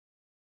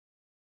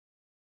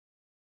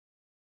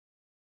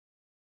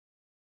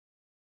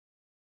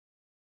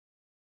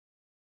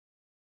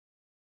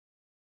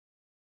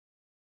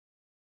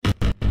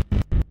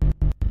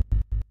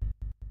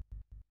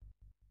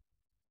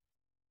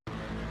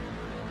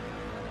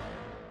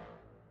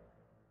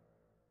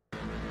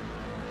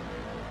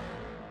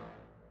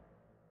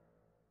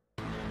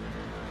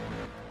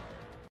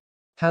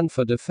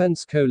Hanwha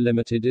Defense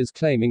Co.Ltd is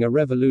claiming a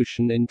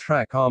revolution in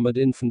track armored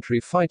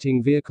infantry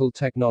fighting vehicle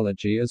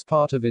technology as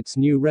part of its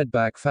new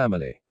Redback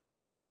family.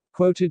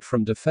 Quoted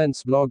from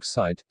defense blog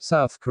site,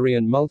 South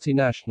Korean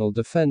multinational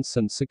defense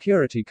and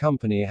security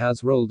company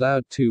has rolled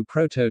out 2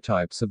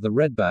 prototypes of the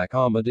Redback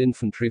armored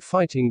infantry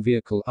fighting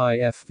vehicle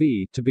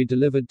 (IFV) to be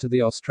delivered to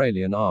the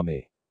Australian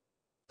Army.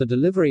 The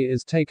delivery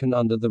is taken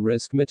under the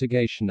Risk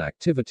Mitigation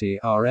Activity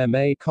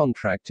 (RMA)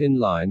 contract in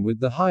line with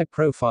the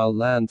high-profile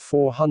Land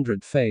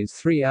 400 Phase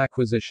 3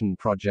 acquisition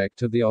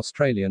project of the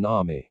Australian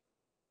Army.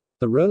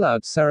 The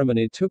rollout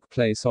ceremony took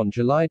place on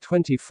July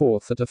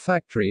 24 at a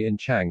factory in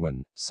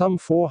Changwon, some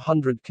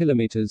 400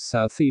 kilometers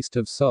southeast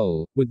of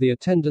Seoul, with the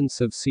attendance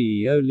of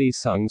CEO Lee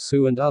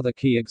Sung-soo and other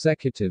key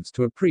executives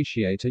to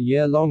appreciate a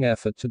year-long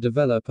effort to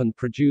develop and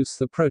produce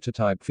the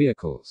prototype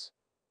vehicles.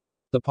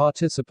 The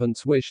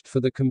participants wished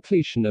for the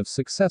completion of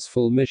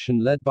successful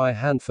mission led by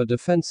Hanwha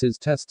Defence's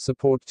test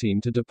support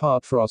team to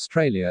depart for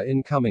Australia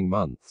in coming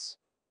months.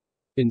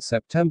 In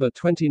September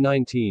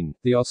 2019,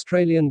 the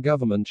Australian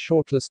government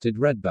shortlisted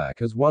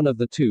Redback as one of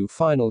the 2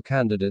 final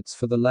candidates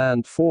for the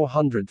Land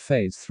 400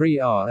 Phase 3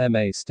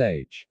 RMA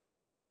stage.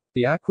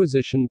 The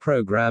acquisition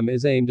program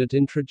is aimed at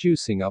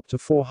introducing up to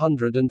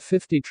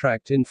 450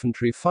 tracked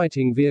infantry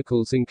fighting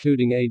vehicles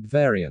including 8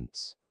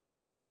 variants.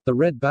 The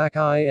Redback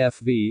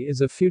IFV is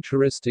a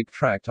futuristic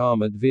tracked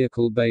armored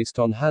vehicle based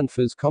on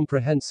Hanwha's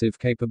comprehensive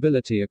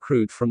capability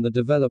accrued from the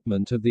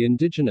development of the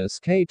indigenous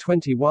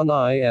K-21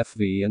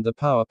 IFV and the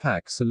power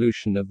pack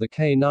solution of the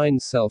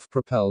K-9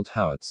 self-propelled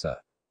howitzer.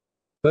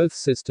 Both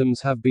systems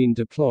have been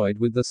deployed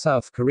with the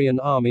South Korean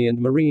Army and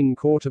Marine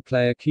Corps to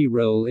play a key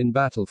role in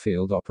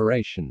battlefield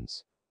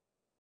operations.